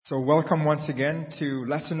So welcome once again to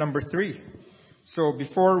lesson number 3. So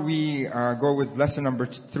before we go with lesson number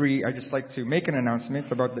 3, I'd just like to make an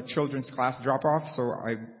announcement about the children's class drop-off. So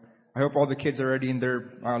I hope all the kids are already in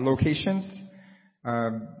their locations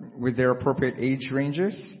with their appropriate age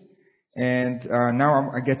ranges. And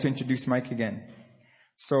now I get to introduce Mike again.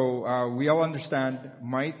 So we all understand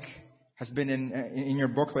Mike has been in your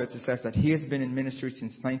booklet. It says that he has been in ministry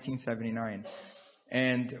since 1979.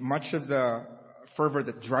 And much of the fervor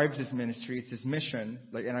that drives his ministry, it's his mission,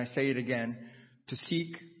 and I say it again, to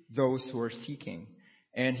seek those who are seeking.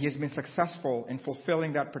 And he has been successful in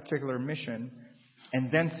fulfilling that particular mission,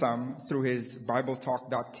 and then some, through his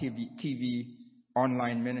BibleTalk.tv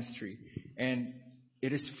online ministry. And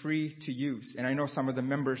it is free to use. And I know some of the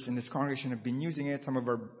members in this congregation have been using it. Some of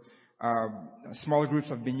our smaller groups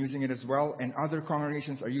have been using it as well. And other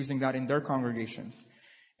congregations are using that in their congregations.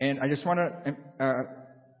 And I just want to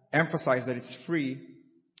emphasize that it's free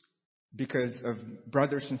because of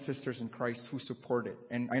brothers and sisters in Christ who support it.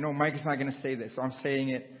 And I know Mike is not going to say this, so I'm saying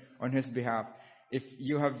it on his behalf. If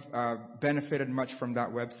you have benefited much from that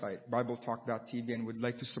website, BibleTalk.tv, and would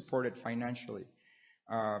like to support it financially,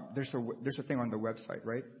 there's a thing on the website,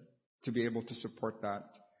 right, to be able to support that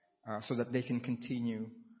so that they can continue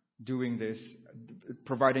doing this,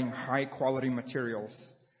 providing high quality materials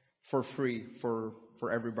for free for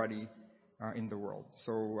everybody in the world.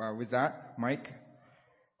 So with that, Mike.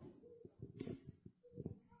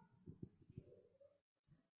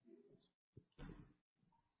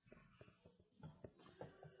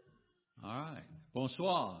 All right.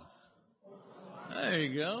 Bonsoir. There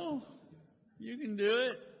you go. You can do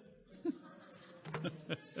it.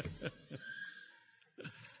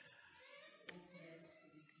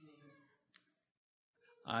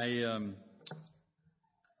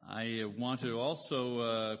 I want to also,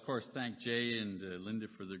 of course, thank Jay and Linda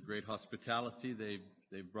for their great hospitality. They've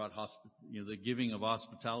brought the giving of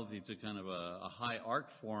hospitality to kind of a high art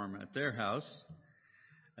form at their house.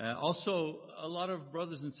 Also, a lot of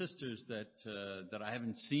brothers and sisters that I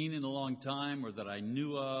haven't seen in a long time or that I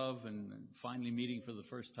knew of, and finally meeting for the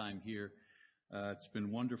first time here. It's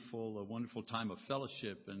been wonderful, a wonderful time of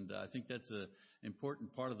fellowship, and I think that's an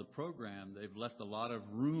important part of the program. They've left a lot of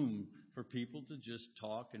room for people to just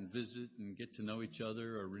talk and visit and get to know each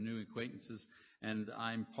other or renew acquaintances, and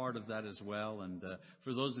I'm part of that as well. And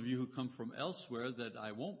for those of you who come from elsewhere that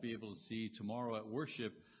I won't be able to see tomorrow at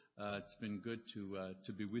worship, it's been good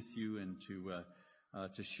to be with you and to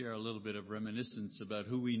share a little bit of reminiscence about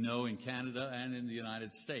who we know in Canada and in the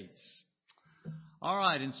United States. All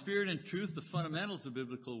right, in spirit and truth, the fundamentals of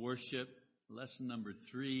biblical worship, lesson number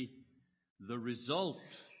 3, the result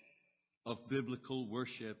of biblical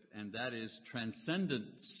worship, and that is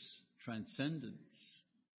transcendence. Transcendence.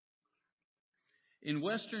 In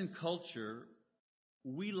Western culture,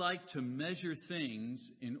 we like to measure things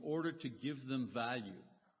in order to give them value.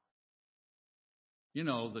 You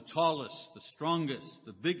know, the tallest, the strongest,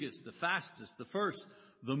 the biggest, the fastest, the first,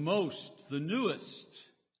 the most, the newest.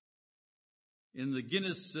 In the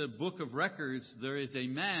Guinness Book of Records, there is a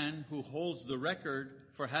man who holds the record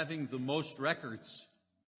for having the most records.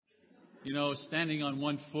 You know, standing on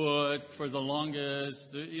one foot for the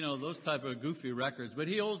longest, you know, those type of goofy records. But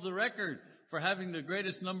he holds the record for having the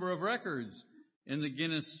greatest number of records in the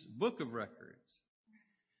Guinness Book of Records.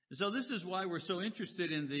 So this is why we're so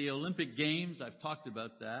interested in the Olympic Games. I've talked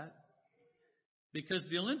about that. Because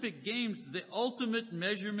the Olympic Games, the ultimate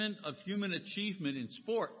measurement of human achievement in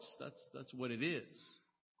sports, that's what it is.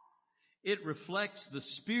 It reflects the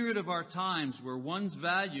spirit of our times where one's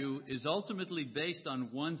value is ultimately based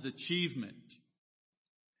on one's achievement.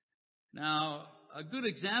 Now, a good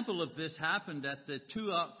example of this happened at the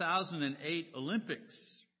 2008 Olympics.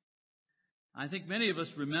 I think many of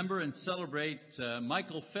us remember and celebrate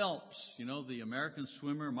Michael Phelps, you know, the American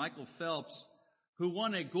swimmer Michael Phelps, who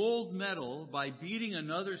won a gold medal by beating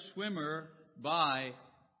another swimmer by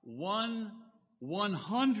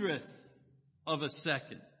 1/100th of a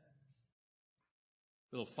second.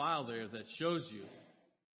 Little file there that shows you.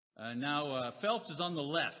 Now, Phelps is on the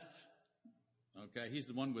left. Okay, he's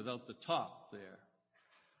the one without the top there.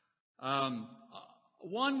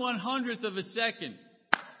 1/100th of a second.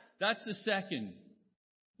 That's a second.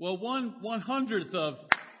 Well, 1/100th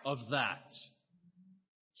of that.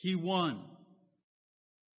 He won.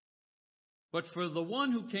 But for the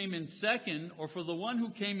one who came in second, or for the one who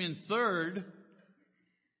came in third,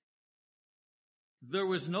 there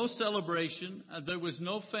was no celebration, there was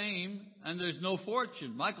no fame, and there's no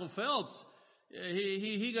fortune. Michael Phelps,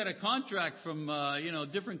 he got a contract from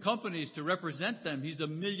different companies to represent them. He's a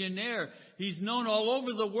millionaire. He's known all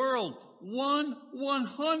over the world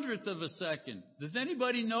 1/100th of a second. Does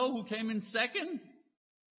anybody know who came in second?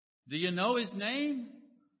 Do you know his name?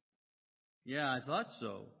 Yeah, I thought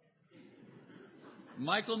so.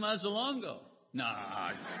 Michael Mazzalongo.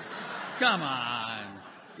 Nah, come on.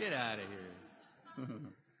 Get out of here.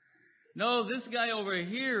 No, this guy over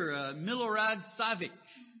here, Milorad Savic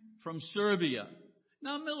from Serbia.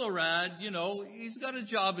 Now, Milorad, he's got a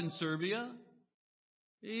job in Serbia.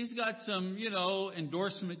 He's got some,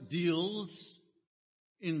 endorsement deals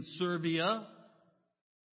in Serbia.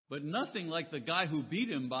 But nothing like the guy who beat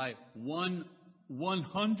him by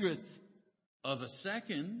 1/100th of a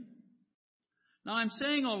second. Now, I'm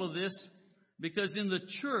saying all of this because in the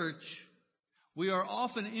church, we are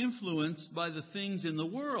often influenced by the things in the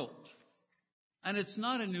world. And it's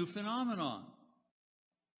not a new phenomenon.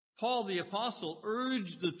 Paul the Apostle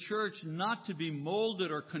urged the church not to be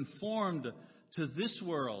molded or conformed to this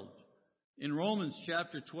world in Romans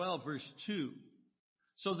chapter 12, verse 2.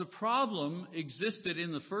 So the problem existed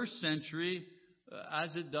in the first century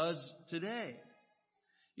as it does today.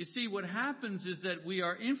 You see, what happens is that we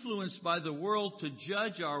are influenced by the world to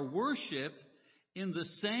judge our worship in the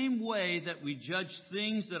same way that we judge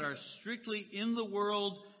things that are strictly in the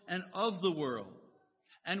world and of the world.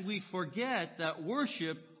 And we forget that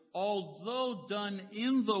worship, although done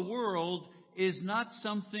in the world, is not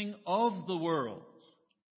something of the world.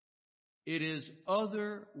 It is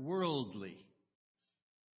otherworldly.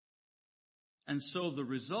 And so the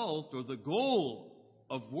result or the goal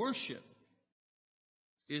of worship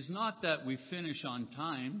is not that we finish on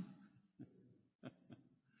time.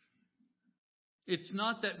 It's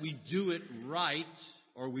not that we do it right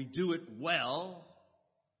or we do it well.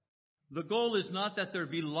 The goal is not that there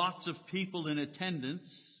be lots of people in attendance.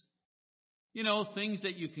 Things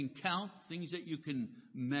that you can count, things that you can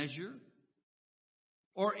measure.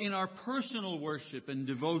 Or in our personal worship and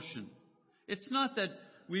devotion. It's not that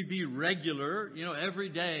we be regular, every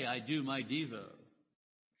day I do my Devo.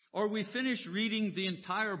 Or we finish reading the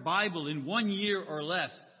entire Bible in 1 year or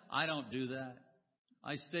less. I don't do that.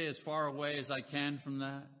 I stay as far away as I can from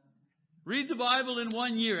that. Read the Bible in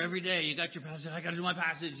 1 year every day. You got your passage. I got to do my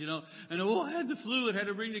passage, And I had the flu. I had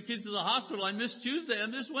to bring the kids to the hospital. I missed Tuesday. I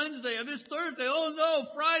missed Wednesday. I missed Thursday. Oh no,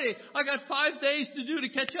 Friday. I got 5 days to do to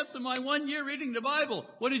catch up to my 1 year reading the Bible.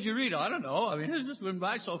 What did you read? I don't know. It just went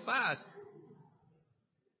by so fast.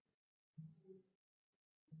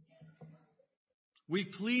 We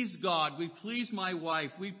please God. We please my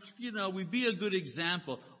wife. We be a good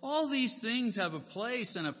example. All these things have a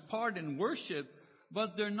place and a part in worship,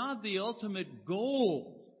 but they're not the ultimate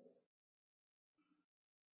goal.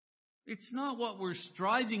 It's not what we're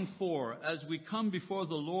striving for as we come before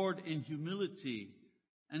the Lord in humility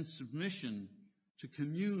and submission to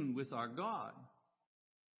commune with our God.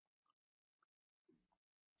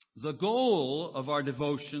 The goal of our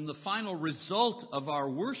devotion, the final result of our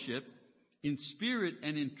worship, in spirit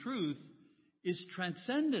and in truth, is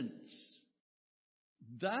transcendence.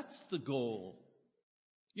 That's the goal.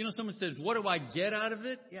 Someone says, what do I get out of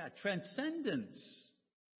it? Yeah, transcendence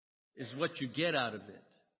is what you get out of it.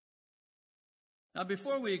 Now,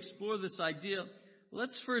 before we explore this idea,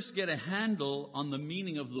 let's first get a handle on the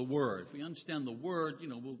meaning of the word. If we understand the word,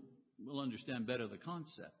 we'll understand better the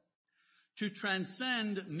concept. To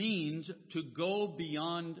transcend means to go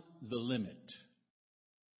beyond the limit.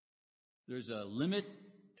 There's a limit.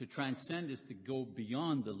 To transcend is to go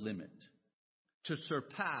beyond the limit. To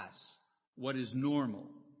surpass what is normal.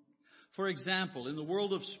 For example, in the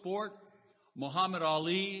world of sport, Muhammad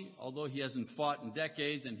Ali, although he hasn't fought in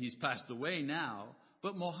decades and he's passed away now,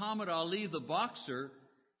 but Muhammad Ali, the boxer,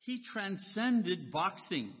 he transcended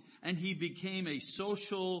boxing and he became a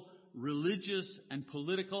social, religious, and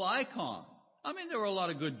political icon. There were a lot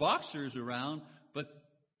of good boxers around, but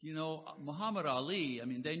Muhammad Ali,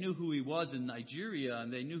 they knew who he was in Nigeria,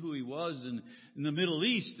 and they knew who he was in the Middle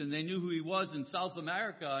East, and they knew who he was in South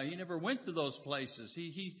America. He never went to those places.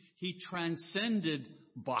 He transcended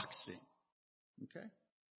boxing. Okay?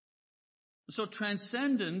 So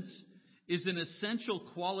transcendence is an essential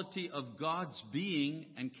quality of God's being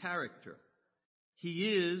and character.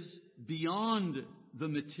 He is beyond the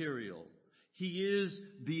material. He is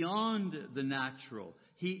beyond the natural.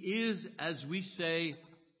 He is, as we say,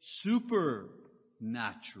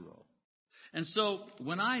 supernatural. And so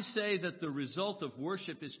when I say that the result of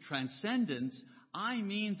worship is transcendence, I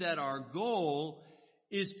mean that our goal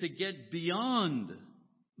is to get beyond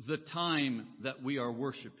the time that we are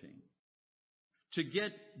worshiping. To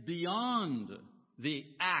get beyond the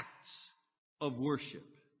acts of worship.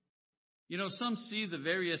 Some see the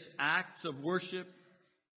various acts of worship,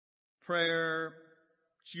 prayer,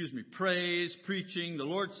 praise, preaching, the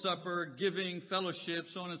Lord's Supper, giving, fellowship,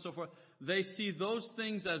 so on and so forth. They see those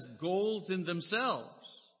things as goals in themselves.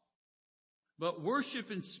 But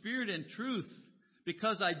worship in spirit and truth,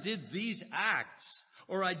 because I did these acts,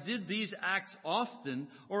 or I did these acts often,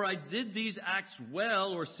 or I did these acts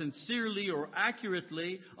well, or sincerely, or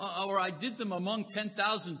accurately, or I did them among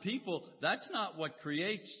 10,000 people, that's not what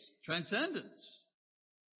creates transcendence.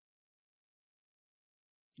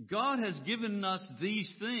 God has given us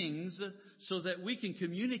these things so that we can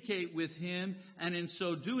communicate with Him, and in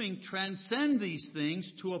so doing, transcend these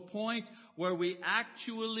things to a point where we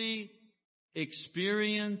actually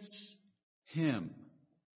experience Him.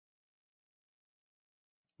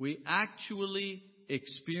 We actually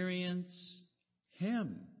experience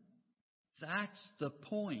Him. That's the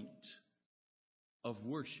point of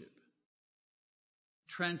worship.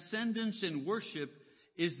 Transcendence in worship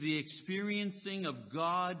is the experiencing of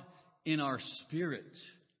God in our spirit.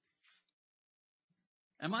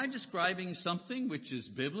 Am I describing something which is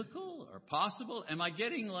biblical or possible? Am I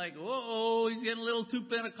getting like, he's getting a little too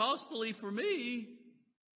Pentecostal-y for me?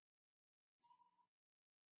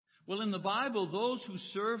 Well, in the Bible, those who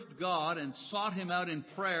served God and sought Him out in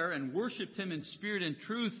prayer and worshiped Him in spirit and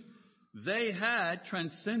truth, they had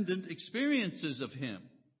transcendent experiences of Him.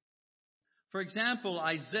 For example,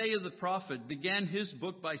 Isaiah the prophet began his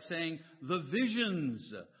book by saying, the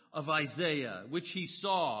visions of Isaiah, which he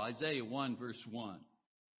saw, Isaiah 1 verse 1.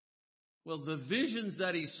 Well, the visions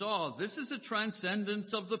that he saw, this is a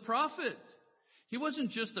transcendence of the prophet. He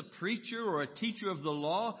wasn't just a preacher or a teacher of the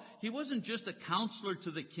law. He wasn't just a counselor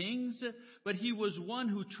to the kings, but he was one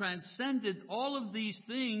who transcended all of these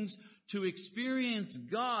things to experience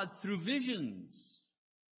God through visions.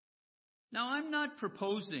 Now, I'm not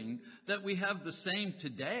proposing that we have the same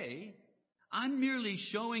today. I'm merely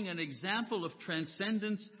showing an example of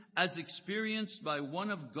transcendence as experienced by one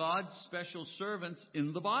of God's special servants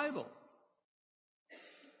in the Bible.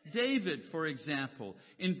 David, for example,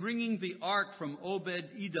 in bringing the ark from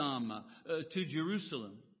Obed-Edom to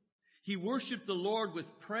Jerusalem, he worshipped the Lord with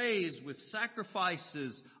praise, with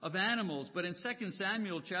sacrifices of animals. But in 2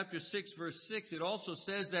 Samuel chapter 6, verse 6, it also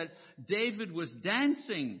says that David was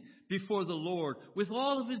dancing before the Lord with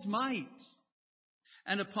all of his might.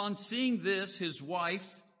 And upon seeing this, his wife,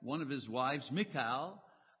 one of his wives, Michal,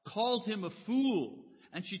 called him a fool,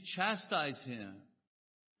 and she chastised him.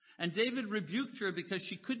 And David rebuked her because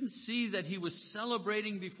she couldn't see that he was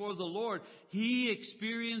celebrating before the Lord. He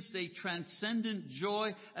experienced a transcendent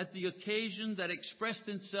joy at the occasion that expressed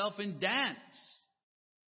itself in dance.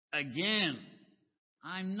 Again,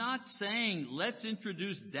 I'm not saying let's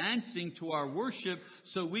introduce dancing to our worship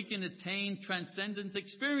so we can attain transcendent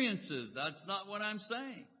experiences. That's not what I'm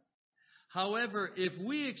saying. However, if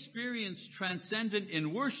we experience transcendent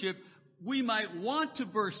in worship, we might want to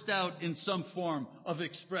burst out in some form of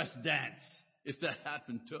express dance, if that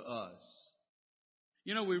happened to us.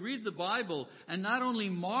 You know, we read the Bible and not only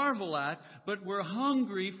marvel at, but we're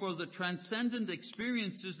hungry for the transcendent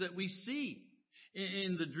experiences that we see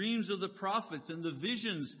in the dreams of the prophets and the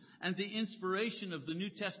visions and the inspiration of the New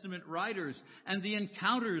Testament writers and the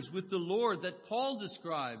encounters with the Lord that Paul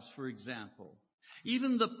describes, for example.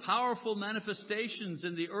 Even the powerful manifestations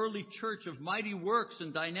in the early church of mighty works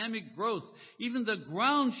and dynamic growth, even the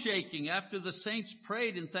ground shaking after the saints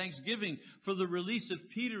prayed in thanksgiving for the release of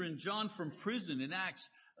Peter and John from prison in Acts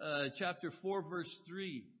chapter 4, verse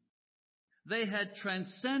 3. They had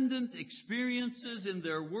transcendent experiences in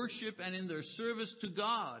their worship and in their service to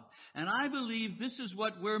God. And I believe this is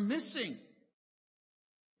what we're missing.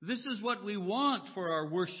 This is what we want for our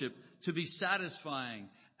worship to be satisfying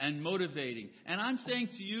and motivating. And I'm saying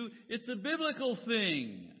to you, it's a biblical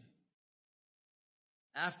thing.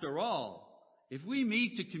 After all, if we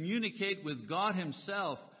meet to communicate with God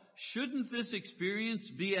Himself, shouldn't this experience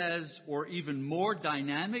be as or even more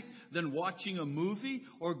dynamic than watching a movie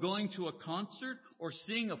or going to a concert or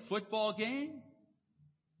seeing a football game?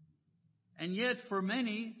 And yet for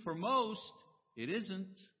many, for most, it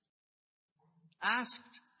isn't. Asked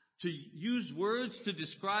to use words to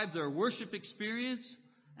describe their worship experience,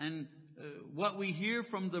 and what we hear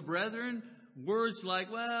from the brethren, words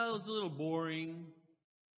like, well, it's a little boring.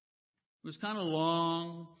 It was kind of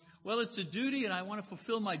long. Well, it's a duty and I want to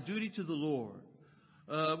fulfill my duty to the Lord.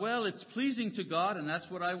 Well, it's pleasing to God and that's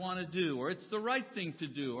what I want to do. Or it's the right thing to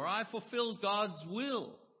do. Or I fulfilled God's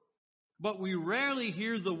will. But we rarely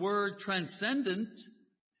hear the word transcendent.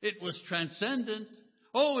 It was transcendent.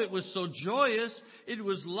 Oh, it was so joyous. It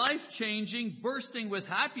was life-changing, bursting with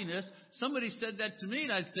happiness. Somebody said that to me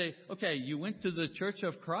and I'd say, okay, you went to the Church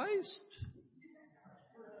of Christ?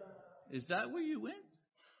 Is that where you went?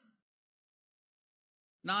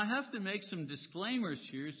 Now, I have to make some disclaimers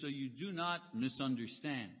here so you do not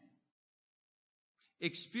misunderstand.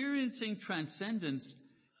 Experiencing transcendence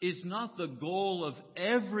is not the goal of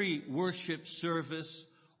every worship service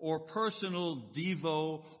or personal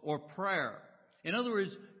devo or prayer. In other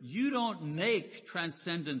words, you don't make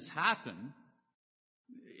transcendence happen.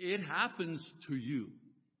 It happens to you.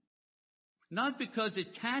 Not because it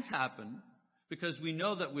can't happen, because we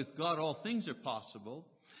know that with God all things are possible.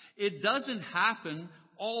 It doesn't happen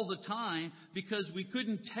all the time because we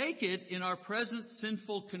couldn't take it in our present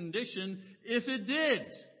sinful condition if it did.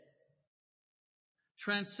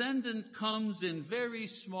 Transcendence comes in very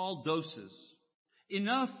small doses,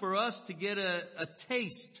 enough for us to get a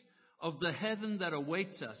taste of the heaven that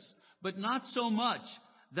awaits us, but not so much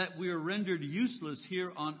that we are rendered useless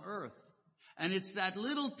here on earth. And it's that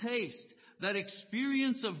little taste, that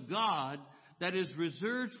experience of God, that is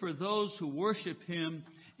reserved for those who worship Him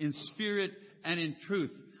in spirit and in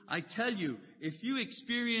truth. I tell you, if you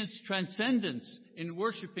experience transcendence in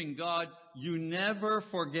worshiping God, you never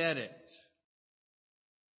forget it.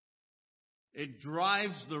 It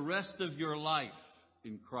drives the rest of your life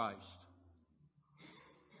in Christ.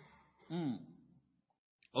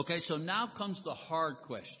 Okay, so now comes the hard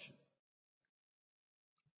question.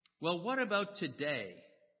 Well, what about today?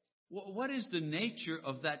 What is the nature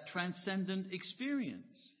of that transcendent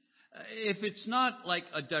experience? If it's not like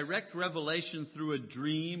a direct revelation through a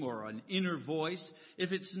dream or an inner voice,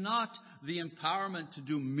 if it's not the empowerment to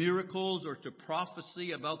do miracles or to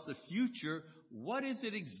prophecy about the future, what is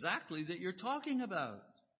it exactly that you're talking about?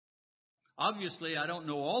 Obviously, I don't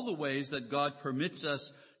know all the ways that God permits us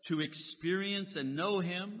to experience and know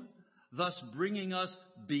Him, thus bringing us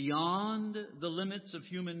beyond the limits of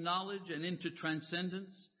human knowledge and into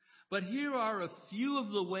transcendence. But here are a few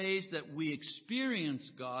of the ways that we experience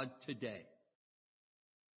God today.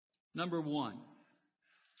 Number one,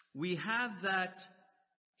 we have that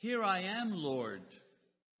 "Here I am, Lord"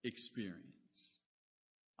 experience.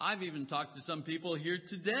 I've even talked to some people here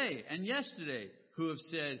today and yesterday who have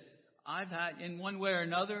said, I've had, in one way or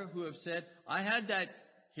another, who have said, I had that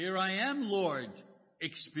 "Here I am, Lord"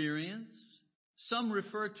 experience. Some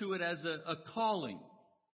refer to it as a calling.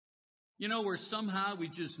 You know, where somehow we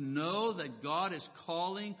just know that God is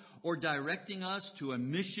calling or directing us to a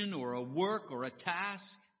mission or a work or a task.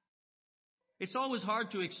 It's always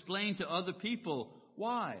hard to explain to other people.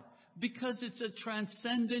 Why? Because it's a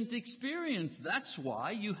transcendent experience. That's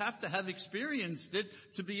why you have to have experienced it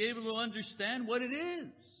to be able to understand what it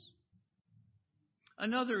is.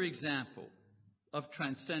 Another example of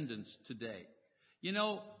transcendence today. You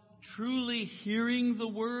know, truly hearing the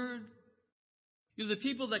Word. You know, the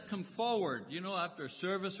people that come forward, after a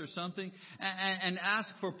service or something and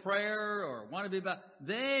ask for prayer or want to be about,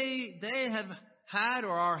 they have had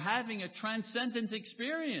or are having a transcendent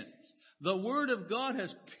experience. The Word of God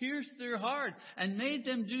has pierced their heart and made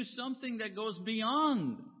them do something that goes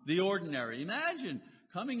beyond the ordinary. Imagine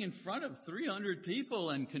coming in front of 300 people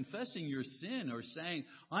and confessing your sin or saying,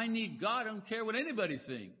 I need God, I don't care what anybody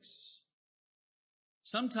thinks.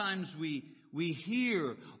 Sometimes we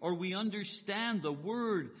hear or we understand the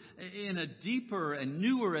Word in a deeper and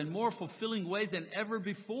newer and more fulfilling way than ever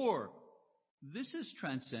before. This is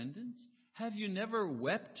transcendence. Have you never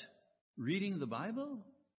wept reading the Bible?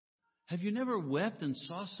 Have you never wept and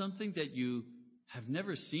saw something that you have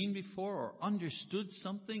never seen before or understood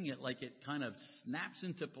something like it kind of snaps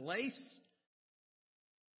into place?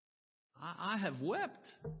 I have wept.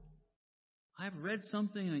 I've read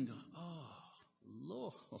something and gone, oh,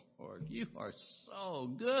 Lord, you are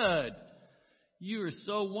so good. You are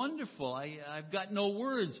so wonderful. I've got no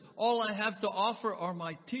words. All I have to offer are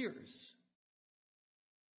my tears.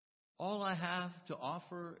 All I have to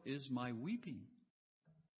offer is my weeping.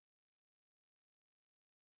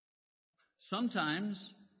 Sometimes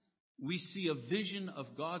we see a vision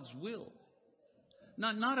of God's will.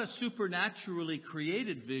 Not a supernaturally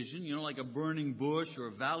created vision, like a burning bush or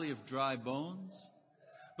a valley of dry bones.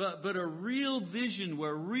 But a real vision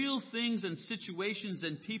where real things and situations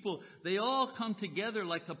and people, they all come together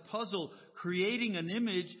like a puzzle, creating an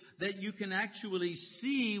image that you can actually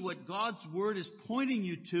see what God's Word is pointing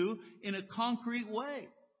you to in a concrete way.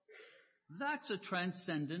 That's a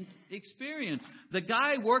transcendent experience. The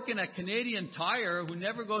guy working at Canadian Tire who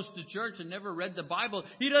never goes to church and never read the Bible,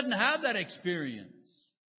 he doesn't have that experience.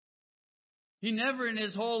 He never in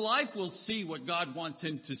his whole life will see what God wants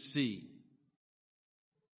him to see.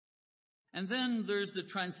 And then there's the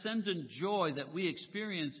transcendent joy that we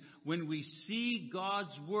experience when we see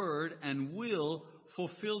God's Word and will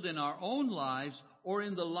fulfilled in our own lives or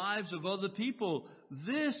in the lives of other people.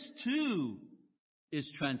 This too is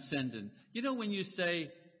transcendent. You know, when you say,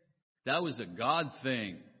 that was a God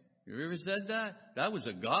thing. You ever said that? That was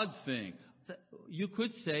a God thing. You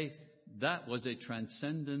could say, that was a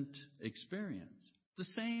transcendent experience. The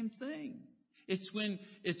same thing. It's when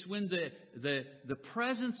the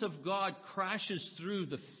presence of God crashes through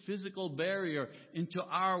the physical barrier into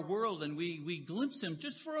our world and we glimpse Him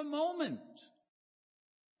just for a moment.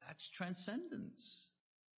 That's transcendence.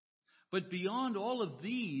 But beyond all of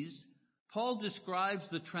these, Paul describes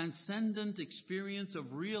the transcendent experience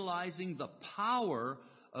of realizing the power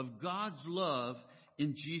of God's love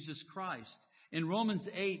in Jesus Christ. In Romans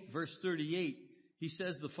 8, verse 38, he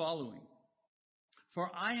says the following: "For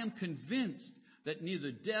I am convinced that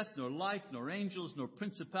neither death, nor life, nor angels, nor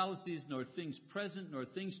principalities, nor things present, nor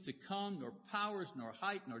things to come, nor powers, nor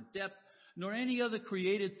height, nor depth, nor any other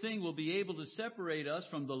created thing will be able to separate us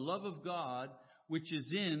from the love of God, which is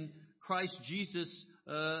in Christ Jesus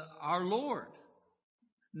our Lord."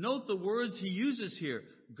 Note the words he uses here.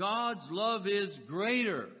 God's love is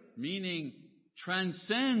greater, meaning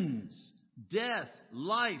transcends death,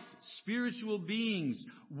 life, spiritual beings,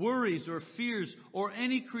 worries or fears, or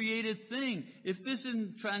any created thing. If this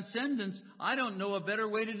isn't transcendence, I don't know a better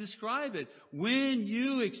way to describe it. When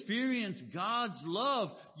you experience God's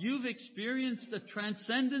love, you've experienced a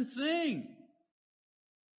transcendent thing.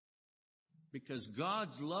 Because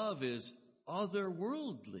God's love is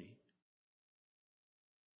otherworldly.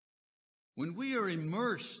 When we are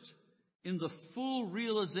immersed in the full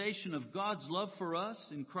realization of God's love for us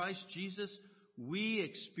in Christ Jesus, we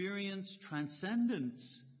experience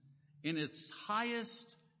transcendence in its highest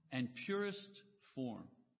and purest form.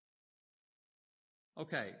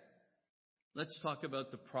 Okay, let's talk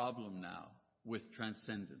about the problem now with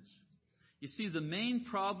transcendence. You see, the main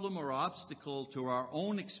problem or obstacle to our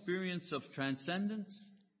own experience of transcendence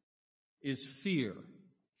is fear.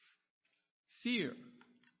 Fear.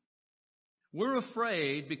 We're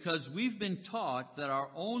afraid because we've been taught that our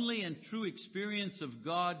only and true experience of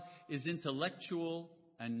God is intellectual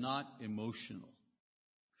and not emotional.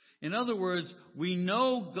 In other words, we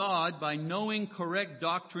know God by knowing correct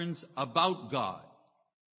doctrines about God.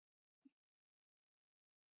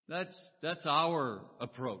 That's our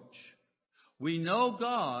approach. We know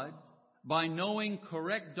God by knowing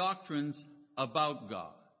correct doctrines about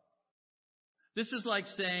God. This is like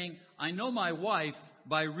saying, I know my wife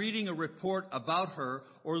by reading a report about her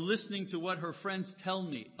or listening to what her friends tell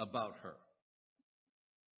me about her.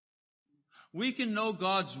 We can know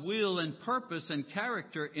God's will and purpose and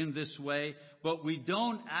character in this way, but we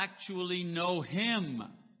don't actually know Him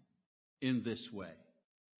in this way.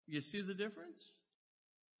 You see the difference?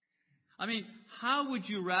 I mean, how would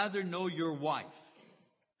you rather know your wife?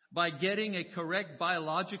 By getting a correct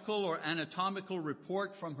biological or anatomical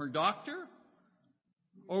report from her doctor?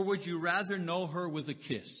 Or would you rather know her with a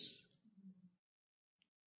kiss?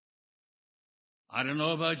 I don't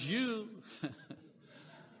know about you.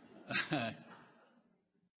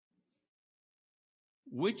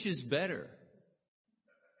 Which is better?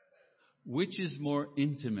 Which is more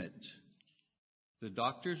intimate? The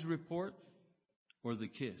doctor's report or the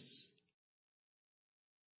kiss?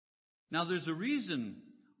 Now, there's a reason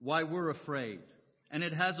why we're afraid, and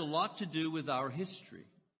it has a lot to do with our history.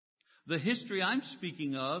 The history I'm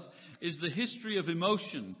speaking of is the history of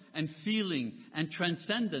emotion and feeling and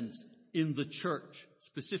transcendence in the church,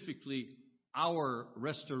 specifically our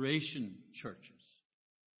Restoration churches.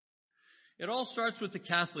 It all starts with the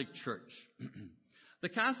Catholic Church. The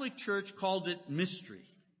Catholic Church called it mystery.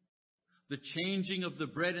 The changing of the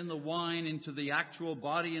bread and the wine into the actual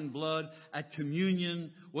body and blood at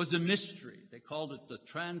communion was a mystery. They called it the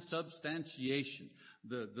transubstantiation.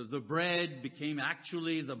 The bread became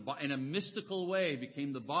actually, in a mystical way,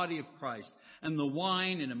 became the body of Christ. And the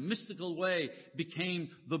wine, in a mystical way, became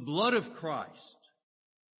the blood of Christ.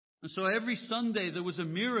 And so every Sunday there was a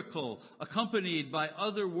miracle accompanied by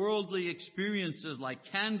otherworldly experiences like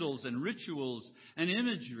candles and rituals and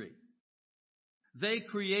imagery. They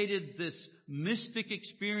created this mystic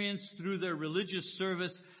experience through their religious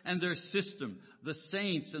service and their system, the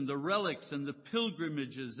saints and the relics and the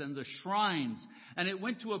pilgrimages and the shrines. And it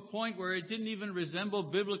went to a point where it didn't even resemble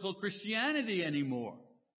biblical Christianity anymore.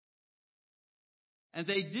 And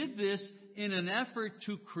they did this in an effort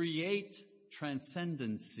to create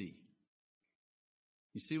transcendency.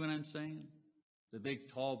 You see what I'm saying? The big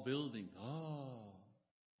tall building. Oh,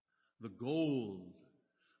 the gold.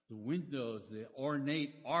 The windows, the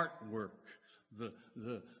ornate artwork,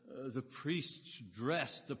 the priest's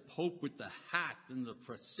dress, the Pope with the hat, and the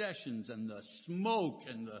processions, and the smoke,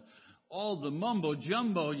 and all the mumbo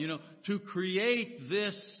jumbo, to create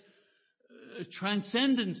this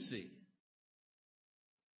transcendency.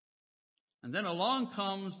 And then along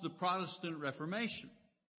comes the Protestant Reformation.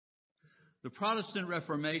 The Protestant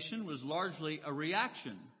Reformation was largely a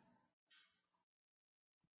reaction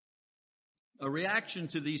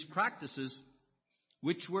to these practices,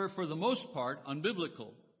 which were for the most part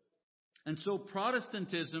unbiblical. And so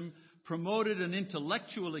Protestantism promoted an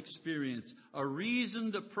intellectual experience, a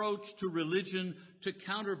reasoned approach to religion to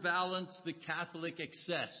counterbalance the Catholic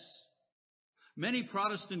excess. Many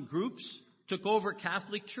Protestant groups took over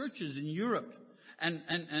Catholic churches in Europe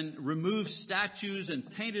and removed statues and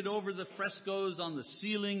painted over the frescoes on the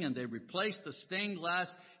ceiling, and they replaced the stained glass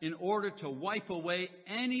in order to wipe away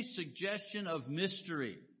any suggestion of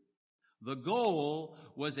mystery. The goal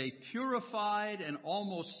was a purified and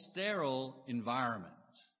almost sterile environment.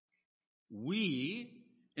 We,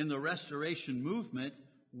 in the Restoration movement,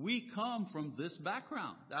 we come from this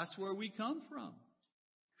background. That's where we come from.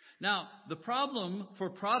 Now, the problem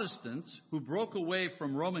for Protestants who broke away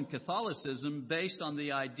from Roman Catholicism based on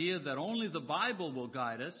the idea that only the Bible will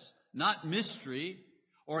guide us, not mystery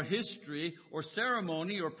or history or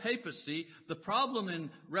ceremony or papacy, the problem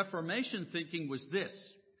in Reformation thinking was this: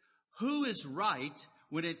 who is right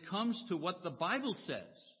when it comes to what the Bible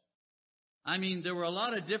says? I mean, there were a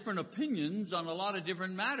lot of different opinions on a lot of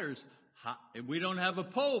different matters. We don't have a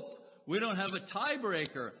pope. We don't have a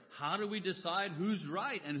tiebreaker. How do we decide who's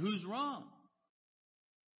right and who's wrong?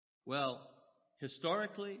 Well,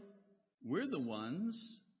 historically, we're the ones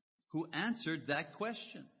who answered that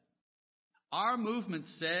question. Our movement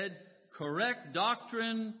said, correct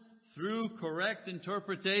doctrine through correct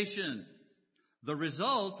interpretation. The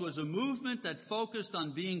result was a movement that focused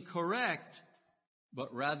on being correct,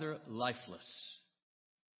 but rather lifeless.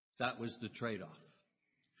 That was the trade-off.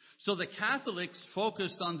 So the Catholics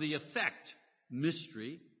focused on the effect,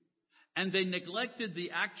 mystery, and they neglected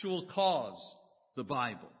the actual cause, the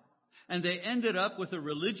Bible. And they ended up with a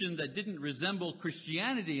religion that didn't resemble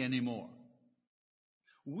Christianity anymore.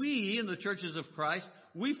 We, in the Churches of Christ,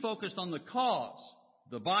 we focused on the cause,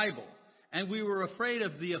 the Bible, and we were afraid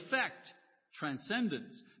of the effect,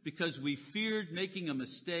 transcendence, because we feared making a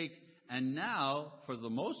mistake. And now, for the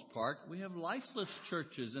most part, we have lifeless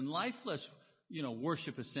churches and lifeless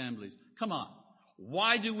worship assemblies. Come on.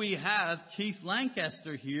 Why do we have Keith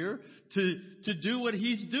Lancaster here to do what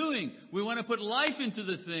he's doing? We want to put life into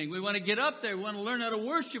the thing. We want to get up there. We want to learn how to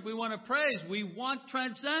worship. We want to praise. We want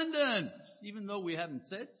transcendence. Even though we haven't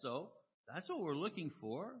said so, that's what we're looking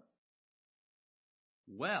for.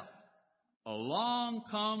 Well, along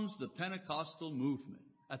comes the Pentecostal movement.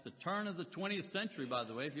 At the turn of the 20th century, by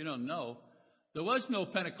the way, if you don't know, there was no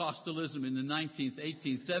Pentecostalism in the 19th,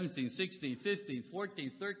 18th, 17th, 16th, 15th,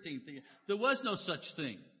 14th, 13th. There was no such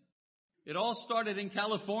thing. It all started in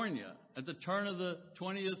California at the turn of the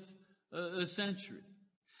 20th century.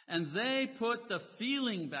 And they put the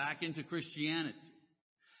feeling back into Christianity.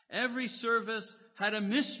 Every service had a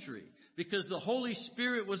mystery because the Holy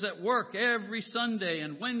Spirit was at work every Sunday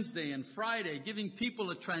and Wednesday and Friday, giving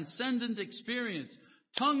people a transcendent experience,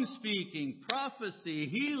 tongue speaking, prophecy,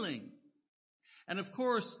 healing. And of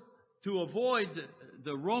course, to avoid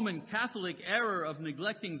the Roman Catholic error of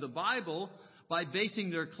neglecting the Bible by basing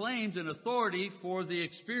their claims and authority for the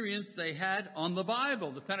experience they had on the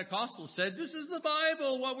Bible. The Pentecostals said, this is the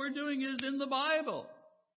Bible. What we're doing is in the Bible.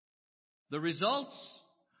 The results?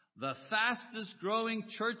 The fastest growing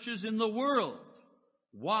churches in the world.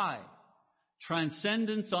 Why?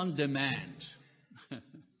 Transcendence on demand.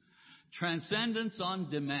 Transcendence on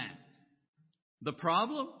demand. The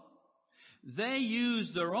problem? They use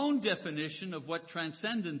their own definition of what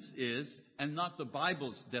transcendence is and not the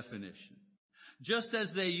Bible's definition. Just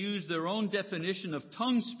as they use their own definition of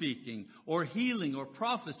tongue speaking or healing or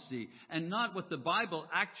prophecy and not what the Bible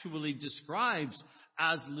actually describes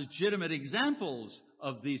as legitimate examples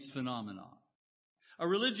of these phenomena. A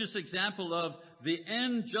religious example of the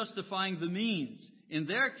end justifying the means. In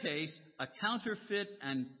their case, a counterfeit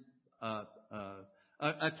end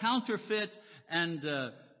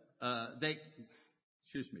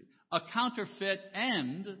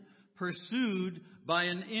pursued by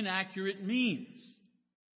an inaccurate means.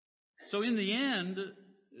 So in the end,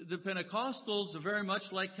 the Pentecostals are very much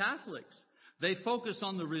like Catholics. They focus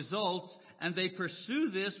on the results and they pursue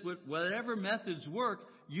this with whatever methods work,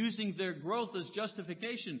 using their growth as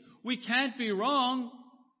justification. We can't be wrong.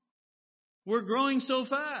 We're growing so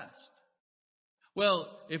fast. Well,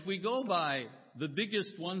 if we go by the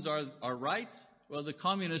biggest ones are right, well, the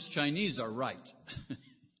communist Chinese are right.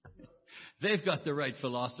 They've got the right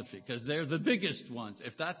philosophy because they're the biggest ones.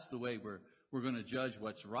 If that's the way we're going to judge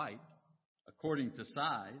what's right, according to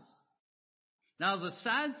size. Now, the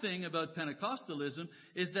sad thing about Pentecostalism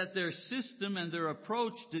is that their system and their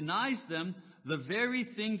approach denies them the very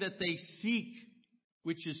thing that they seek,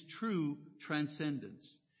 which is true transcendence.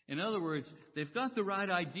 In other words, they've got the right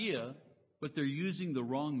idea, but they're using the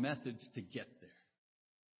wrong methods to get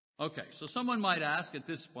there. Okay, so someone might ask at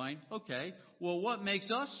this point, okay, well, what makes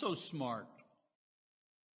us so smart?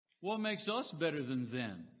 What makes us better than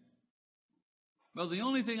them? Well, the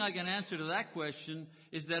only thing I can answer to that question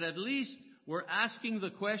is that at least we're asking the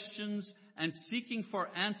questions and seeking for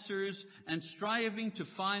answers and striving to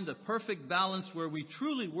find the perfect balance where we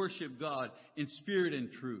truly worship God in spirit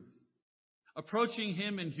and truth. Approaching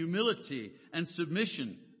Him in humility and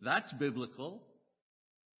submission, that's biblical.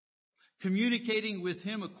 Communicating with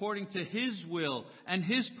Him according to His will and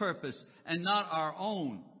His purpose and not our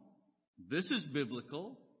own, this is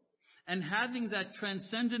biblical. And having that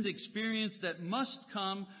transcendent experience that must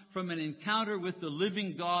come from an encounter with the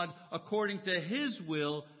living God according to His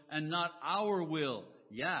will and not our will.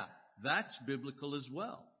 Yeah, that's biblical as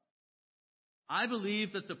well. I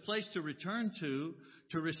believe that the place to return to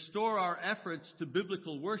restore our efforts to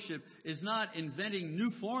biblical worship, is not inventing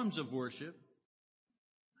new forms of worship,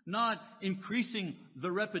 not increasing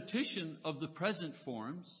the repetition of the present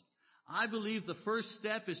forms. I believe the first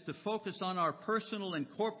step is to focus on our personal and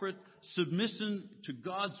corporate submission to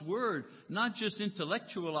God's Word, not just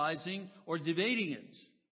intellectualizing or debating it.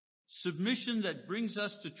 Submission that brings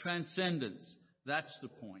us to transcendence. That's the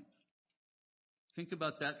point. Think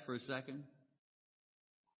about that for a second.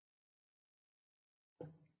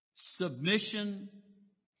 Submission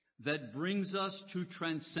that brings us to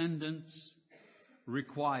transcendence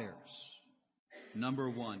requires, number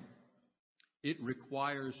one, it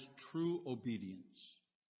requires true obedience.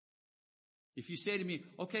 If you say to me,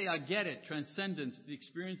 okay, I get it, transcendence, the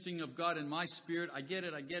experiencing of God in my spirit, I get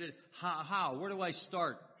it. How? Where do I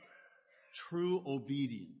start? True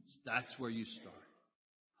obedience. That's where you start.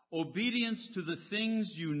 Obedience to the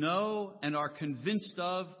things you know and are convinced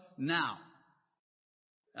of now.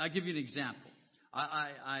 I'll give you an example.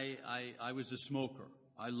 I was a smoker.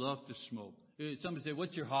 I love to smoke. Somebody say,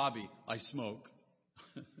 what's your hobby? I smoke.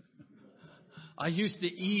 I used to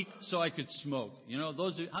eat so I could smoke. You know,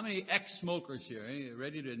 how many ex-smokers here? Are you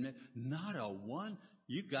ready to admit? Not a one.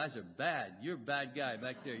 You guys are bad. You're a bad guy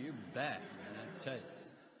back there. You're bad, man, I tell you.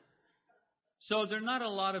 So there are not a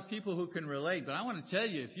lot of people who can relate, but I want to tell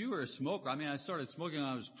you, if you were a smoker, I started smoking when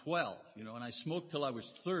I was 12, and I smoked till I was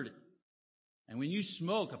 30. And when you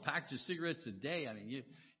smoke a package of cigarettes a day,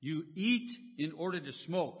 you eat in order to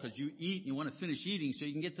smoke, because you eat and you want to finish eating so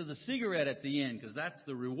you can get to the cigarette at the end, because that's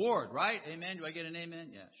the reward, right? Amen? Do I get an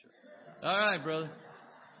amen? Yeah, sure. All right, brother.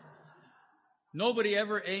 Nobody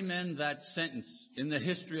ever amen that sentence in the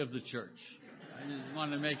history of the church. I just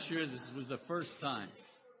wanted to make sure this was the first time.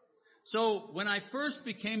 So when I first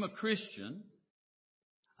became a Christian,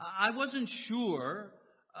 I wasn't sure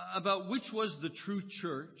about which was the true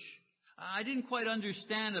church. I didn't quite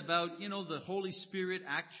understand about, the Holy Spirit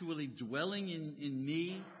actually dwelling in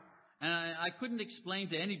me. And I couldn't explain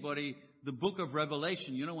to anybody the book of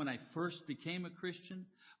Revelation, when I first became a Christian.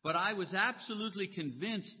 But I was absolutely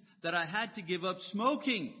convinced that I had to give up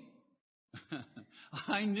smoking.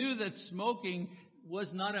 I knew that smoking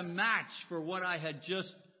was not a match for what I had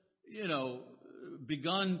just,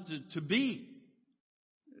 begun to be.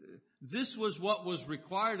 This was what was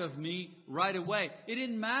required of me right away. It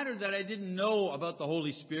didn't matter that I didn't know about the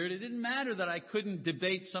Holy Spirit. It didn't matter that I couldn't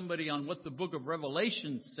debate somebody on what the book of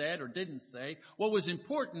Revelation said or didn't say. What was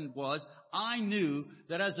important was I knew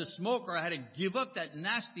that as a smoker I had to give up that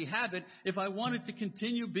nasty habit if I wanted to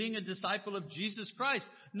continue being a disciple of Jesus Christ.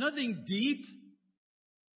 Nothing deep.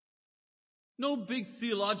 No big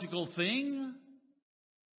theological thing.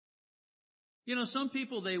 Some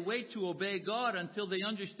people, they wait to obey God until they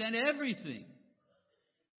understand everything.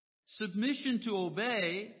 Submission to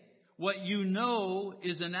obey what you know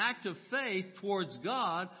is an act of faith towards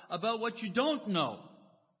God about what you don't know.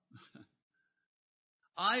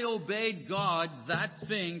 I obeyed God that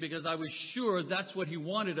thing because I was sure that's what He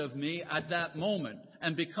wanted of me at that moment.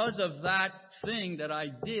 And because of that thing that I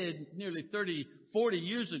did nearly 30, 40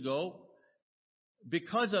 years ago,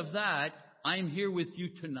 because of that, I'm here with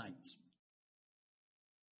you tonight.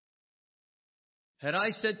 Had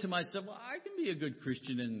I said to myself, well, I can be a good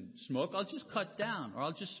Christian and smoke, I'll just cut down, or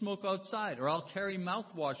I'll just smoke outside, or I'll carry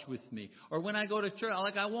mouthwash with me, or when I go to church,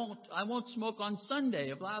 I won't smoke on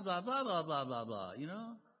Sunday, blah, blah, blah, blah, blah, blah, blah,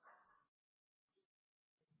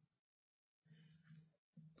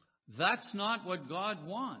 That's not what God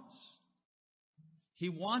wants. He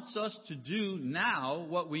wants us to do now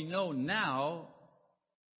what we know now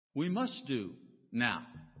we must do now.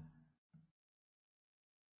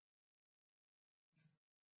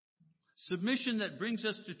 Submission that brings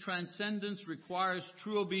us to transcendence requires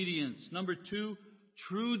true obedience. Number 2,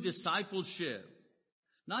 true discipleship.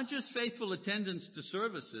 Not just faithful attendance to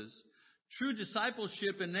services. True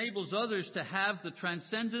discipleship enables others to have the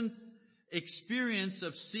transcendent experience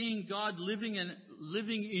of seeing God living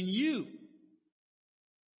in you.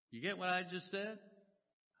 You get what I just said?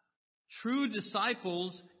 True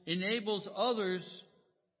disciples enables others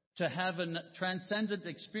to have a transcendent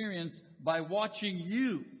experience by watching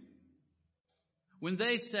you. When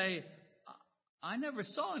they say, I never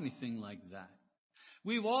saw anything like that.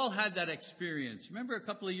 We've all had that experience. Remember a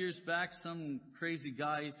couple of years back, some crazy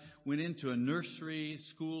guy went into a nursery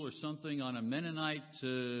school or something on a Mennonite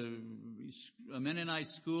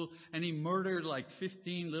school, and he murdered like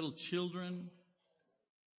 15 little children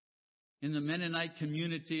in the Mennonite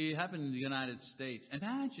community. It happened in the United States.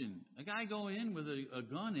 Imagine a guy going in with a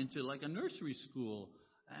gun into like a nursery school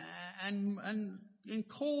and in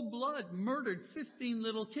cold blood murdered 15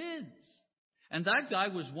 little kids. And that guy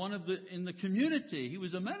was in the community. He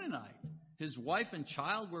was a Mennonite. His wife and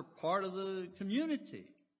child were part of the community.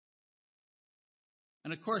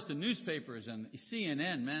 And of course, the newspapers and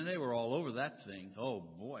CNN, man, they were all over that thing. Oh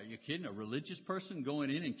boy, are you kidding? A religious person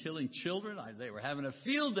going in and killing children? They were having a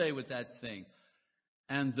field day with that thing.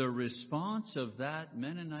 And the response of that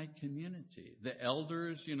Mennonite community, the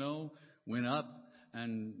elders, went up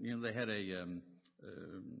and, they had a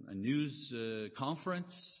news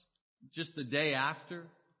conference just the day after,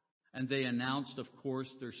 and they announced, of course,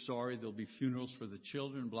 they're sorry, there'll be funerals for the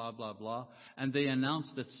children, blah, blah, blah. And they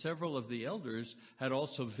announced that several of the elders had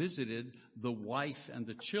also visited the wife and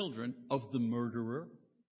the children of the murderer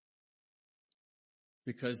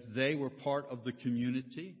because they were part of the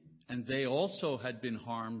community, and they also had been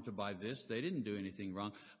harmed by this. They didn't do anything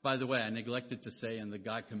wrong. By the way, I neglected to say, and the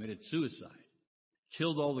guy committed suicide,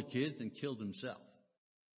 killed all the kids and killed himself.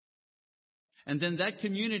 And then that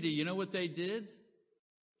community, you know what they did?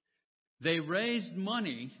 They raised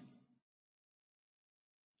money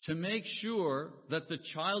to make sure that the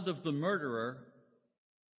child of the murderer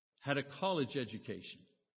had a college education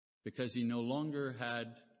because he no longer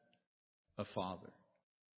had a father.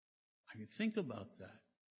 I mean, think about that.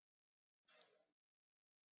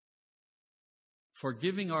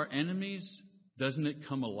 Forgiving our enemies, doesn't it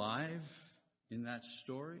come alive in that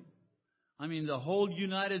story? I mean, the whole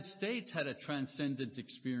United States had a transcendent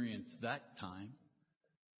experience that time.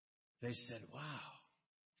 They said, wow.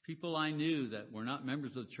 People I knew that were not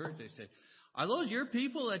members of the church, they said, are those your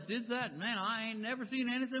people that did that? Man, I ain't never seen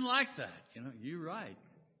anything like that. You're right.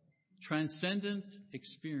 Transcendent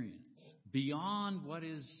experience. Beyond what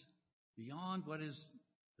is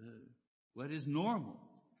normal.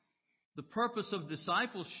 The purpose of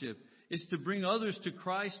discipleship is to bring others to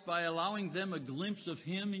Christ by allowing them a glimpse of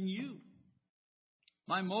Him in you.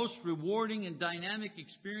 My most rewarding and dynamic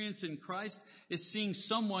experience in Christ is seeing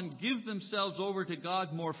someone give themselves over to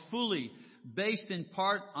God more fully, based in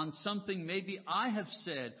part on something maybe I have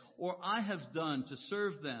said or I have done to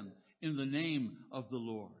serve them in the name of the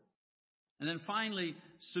Lord. And then finally,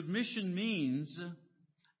 submission means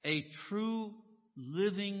a true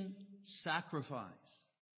living sacrifice.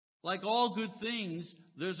 Like all good things,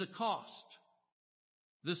 there's a cost.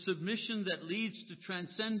 The submission that leads to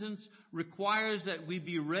transcendence requires that we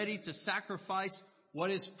be ready to sacrifice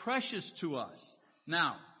what is precious to us.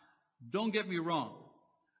 Now, don't get me wrong.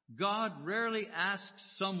 God rarely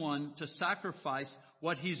asks someone to sacrifice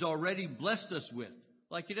what He's already blessed us with.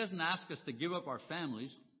 Like He doesn't ask us to give up our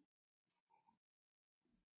families.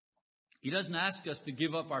 He doesn't ask us to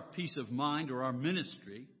give up our peace of mind or our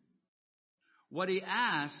ministry. What He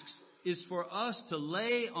asks is for us to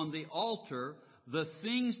lay on the altar the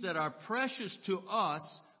things that are precious to us,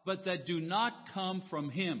 but that do not come from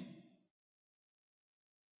Him.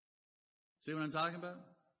 See what I'm talking about?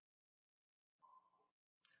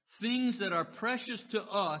 Things that are precious to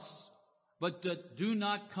us, but that do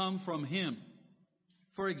not come from Him.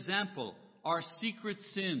 For example, our secret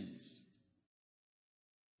sins.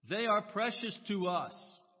 They are precious to us,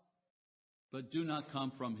 but do not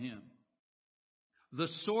come from Him. The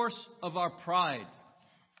source of our pride.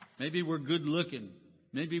 Maybe we're good looking.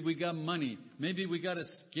 Maybe we got money. Maybe we got a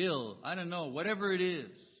skill. I don't know. Whatever it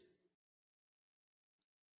is.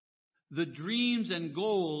 The dreams and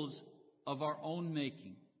goals of our own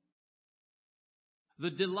making.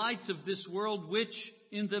 The delights of this world, which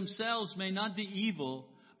in themselves may not be evil,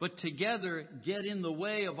 but together get in the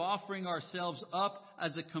way of offering ourselves up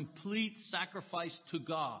as a complete sacrifice to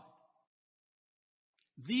God.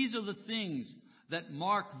 These are the things that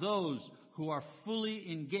mark those who are fully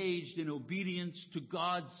engaged in obedience to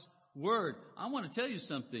God's Word. I want to tell you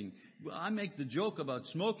something. I make the joke about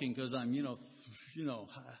smoking because I'm,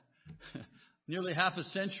 nearly half a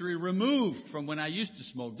century removed from when I used to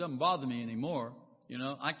smoke. Doesn't bother me anymore.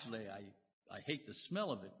 Actually, I hate the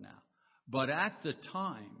smell of it now. But at the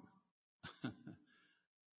time,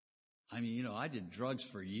 I did drugs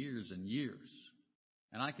for years and years.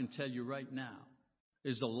 And I can tell you right now,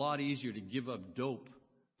 it's a lot easier to give up dope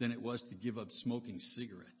than it was to give up smoking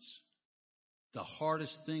cigarettes. The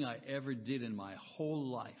hardest thing I ever did in my whole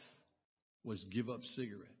life was give up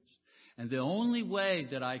cigarettes. And the only way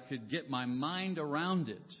that I could get my mind around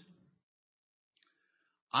it,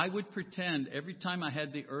 I would pretend every time I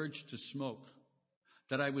had the urge to smoke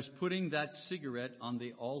that I was putting that cigarette on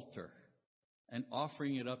the altar and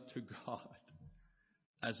offering it up to God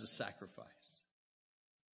as a sacrifice.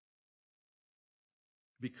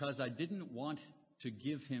 Because I didn't want to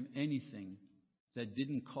give Him anything that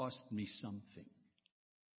didn't cost me something.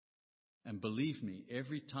 And believe me,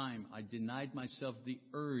 every time I denied myself the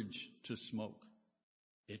urge to smoke,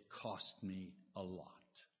 it cost me a lot.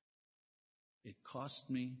 It cost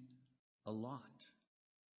me a lot.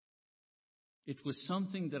 It was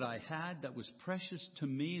something that I had that was precious to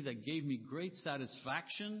me, that gave me great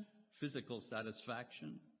satisfaction, physical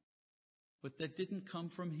satisfaction, but that didn't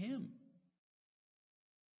come from Him.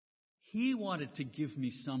 He wanted to give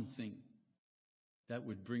me something that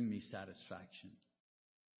would bring me satisfaction.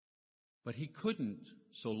 But He couldn't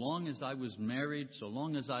so long as I was married, so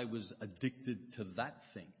long as I was addicted to that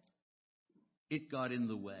thing. It got in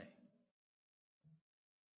the way.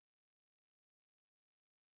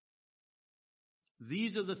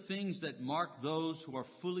 These are the things that mark those who are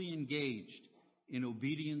fully engaged in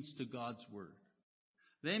obedience to God's Word.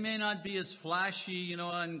 They may not be as flashy,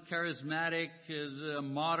 and charismatic as a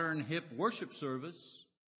modern hip worship service.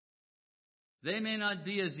 They may not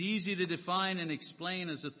be as easy to define and explain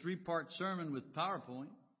as a 3-part sermon with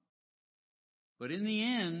PowerPoint. But in the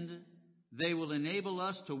end, they will enable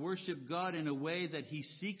us to worship God in a way that He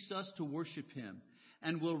seeks us to worship Him,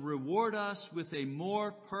 and will reward us with a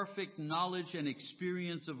more perfect knowledge and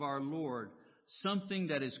experience of our Lord, something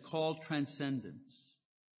that is called transcendence.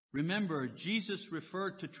 Remember, Jesus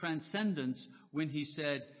referred to transcendence when He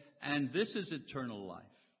said, "And this is eternal life,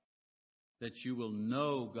 that you will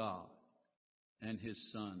know God and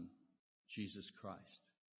His Son, Jesus Christ."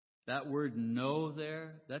 That word "know"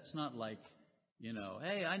 there, that's not like,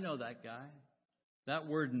 hey, I know that guy. That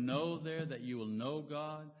word "know" there, that you will know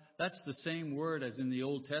God, that's the same word as in the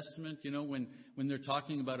Old Testament, when they're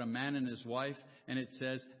talking about a man and his wife, and it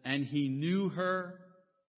says, "And he knew her,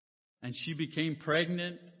 and she became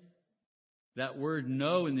pregnant." That word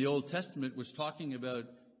 "know" in the Old Testament was talking about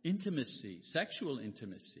intimacy, sexual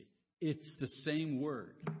intimacy. It's the same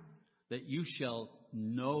word, that you shall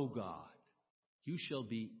know God. You shall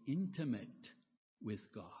be intimate with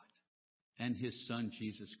God and His Son,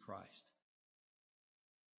 Jesus Christ.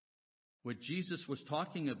 What Jesus was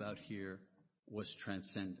talking about here was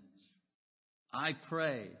transcendence. I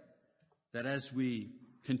pray that as we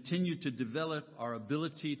continue to develop our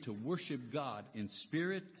ability to worship God in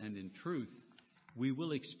spirit and in truth, we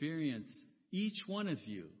will experience, each one of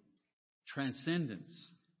you,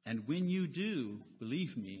 transcendence. And when you do,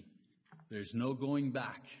 believe me, there's no going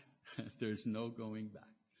back. There's no going back.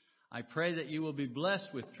 I pray that you will be blessed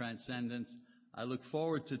with transcendence. I look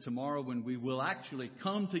forward to tomorrow when we will actually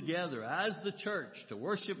come together as the church to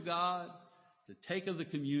worship God, to take of the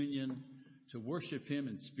communion, to worship Him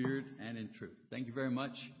in spirit and in truth. Thank you very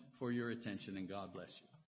much for your attention, and God bless you.